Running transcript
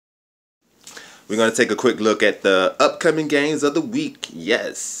We're going to take a quick look at the upcoming games of the week.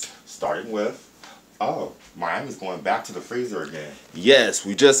 Yes. Starting with, Miami's going back to the freezer again. Yes,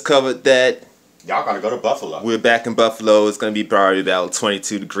 we just covered that. Y'all got to go to Buffalo. We're back in Buffalo. It's going to be probably about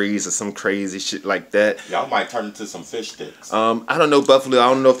 22 degrees or some crazy shit like that. Y'all might turn into some fish sticks. I don't know Buffalo. I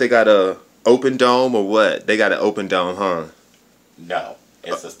don't know if they got a open dome or what. They got an open dome, huh? No,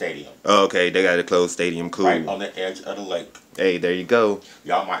 it's a stadium. Oh, okay, they got a closed stadium. Cool. Right on the edge of the lake. Hey, there you go.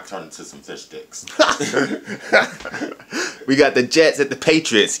 Y'all might turn into some fish sticks. We got the Jets at the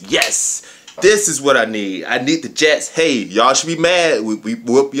Patriots. Yes. This is what I need. I need the Jets. Hey, y'all should be mad. We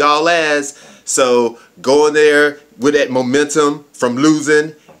whoop y'all ass. So go in there with that momentum from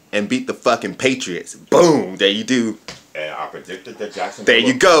losing and beat the fucking Patriots. Boom. There you do. And I predicted that Jacksonville. There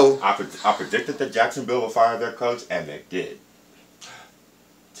you go. I predicted that Jacksonville would fire their coach, and they did.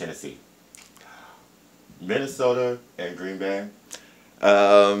 Tennessee, Minnesota, and Green Bay.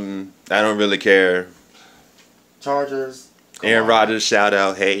 I don't really care. Chargers. Aaron Rodgers, shout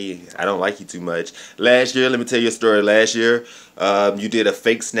out. Hey, I don't like you too much. Last year, let me tell you a story. Last year, you did a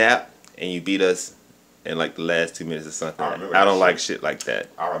fake snap and you beat us in like the last 2 minutes or something. I don't like shit like that.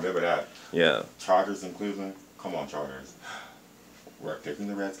 I remember that. Yeah. Chargers in Cleveland. Come on, Chargers. We're picking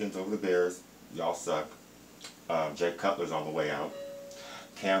the Redskins over the Bears. Y'all suck. Jay Cutler's on the way out.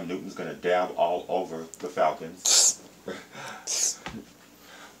 Cam Newton's going to dab all over the Falcons.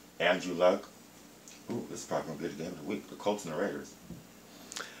 Andrew Luck. Ooh, this is probably going to be the game of the week. The Colts and the Raiders.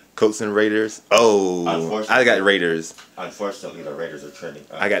 Colts and Raiders. Oh, I got Raiders. Unfortunately, the Raiders are trending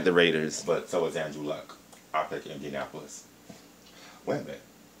up. I got the Raiders. But so is Andrew Luck. I pick Indianapolis. Wait a minute.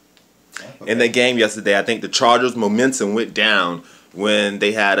 In that game yesterday, I think the Chargers' momentum went down when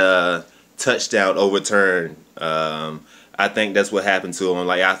they had a touchdown overturned. I think that's what happened to them.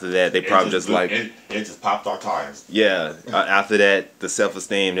 Like after that, they probably it just popped our tires. Yeah. After that, the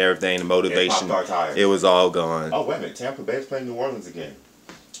self-esteem and everything, the motivation, it popped our tires. It was all gone. Oh wait a minute, Tampa Bay's playing New Orleans again.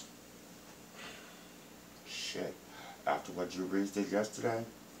 Shit. After what Drew Brees did yesterday.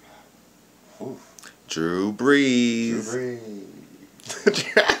 Oof. Drew Brees. Drew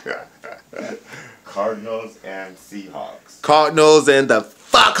Brees. Cardinals and Seahawks. Cardinals and the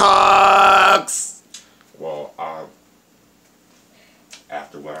Fuckhawks. Well,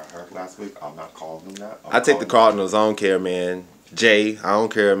 after what I heard last week, I'm not calling them that. I take the Cardinals. I don't care, man. Jay, I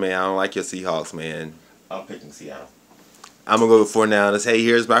don't care, man. I don't like your Seahawks, man. I'm picking Seattle. I'm going to go with 49ers. Hey,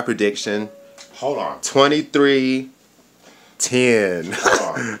 here's my prediction. Hold on. 23-10.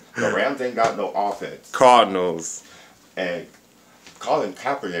 Hold on. The Rams ain't got no offense. Cardinals. And Colin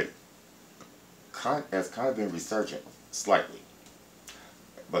Kaepernick has kind of been resurgent, slightly.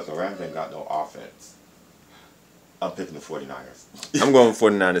 But the Rams ain't got no offense. I'm picking the 49ers. I'm going with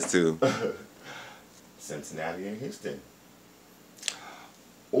 49ers too. Cincinnati and Houston.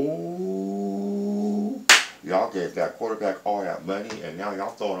 Ooh. Y'all gave that quarterback all that money and now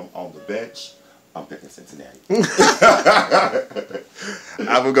y'all throwing him on the bench. I'm picking Cincinnati.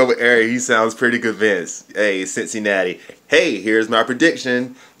 I'm going to go with Eric. He sounds pretty convinced. Hey, Cincinnati. Hey, here's my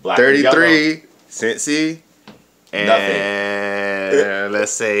prediction. Black 33, Cincy. And Nothing.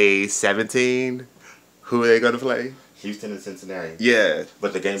 Let's say 17. Who are they going to play? Houston and Cincinnati. Yeah.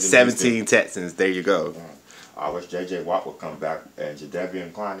 But the game's in 17 Houston. Texans. There you go. I wish J.J. Watt would come back and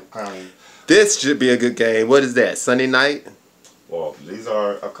Jadeveon Clowney. This should be a good game. What is that? Sunday night? Well, these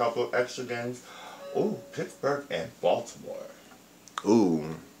are a couple of extra games. Ooh, Pittsburgh and Baltimore.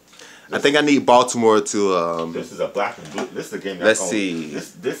 Ooh. I think I need Baltimore to... This is a black and blue. This is a game that's let's see.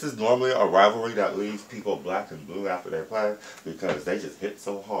 This is normally a rivalry that leaves people black and blue after they play because they just hit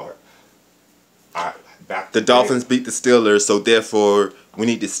so hard. The Dolphins beat the Steelers, so therefore we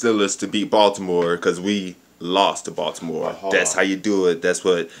need the Steelers to beat Baltimore because we lost to Baltimore. That's how you do it. That's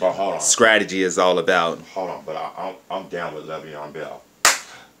what strategy is all about. Hold on, but I'm down with Le'Veon Bell.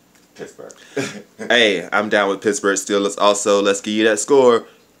 Pittsburgh. Hey, I'm down with Pittsburgh Steelers. Also, let's give you that score.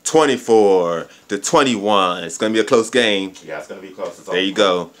 24-21. It's going to be a close game. Yeah, it's going to be close. There you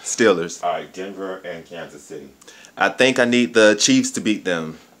go. Steelers. All right, Denver and Kansas City. I think I need the Chiefs to beat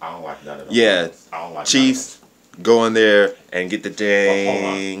them. I don't like none of them. Yeah. I don't like Chiefs, go in there and get the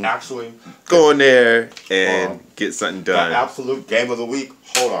dang. Actually, go in there and get something done. The absolute game of the week.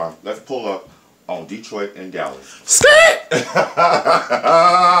 Hold on. Let's pull up on Detroit and Dallas. Skip!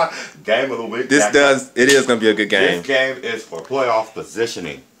 Game of the week. It is going to be a good game. This game is for playoff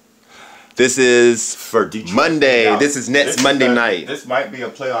positioning. This is for Detroit. Monday. This is next Monday night. This might be a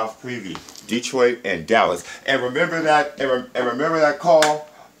playoff preview. Detroit and Dallas. And remember that. And remember that call,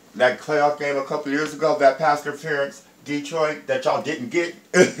 that playoff game a couple years ago, that pass interference, Detroit, that y'all didn't get.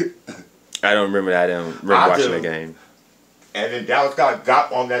 I don't remember that. I don't remember watching the game. And then Dallas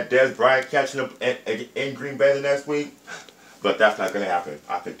got on that Dez Bryant catching him in Green Bay the next week. But that's not going to happen.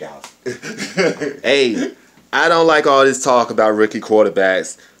 I pick Dallas. Hey, I don't like all this talk about rookie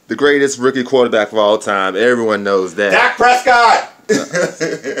quarterbacks. The greatest rookie quarterback of all time. Everyone knows that. Dak Prescott!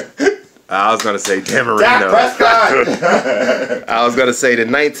 I was going to say Dan Marino. Dak Prescott! I was going to say the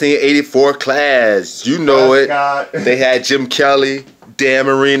 1984 class. You know Prescott. it. They had Jim Kelly, Dan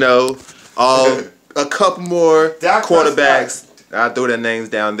Marino, a couple more Dak quarterbacks. I'll throw their names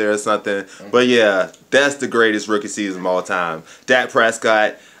down there or something. But yeah, that's the greatest rookie season of all time. Dak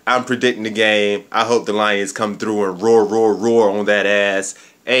Prescott, I'm predicting the game. I hope the Lions come through and roar, roar, roar on that ass.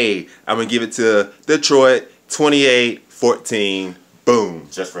 Hey, I'm going to give it to Detroit, 28-14. Boom.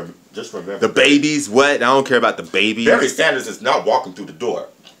 Just remember. The babies, what? I don't care about the babies. Barry Sanders is not walking through the door.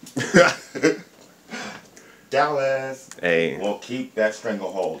 Dallas will keep that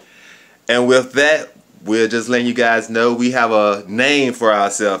stranglehold. And with that, we're just letting you guys know we have a name for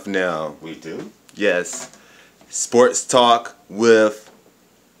ourselves now. We do? Yes. Sports Talk with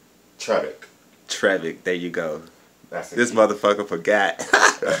Trevick. There you go. That's this motherfucker forgot.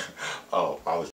 Oh, I was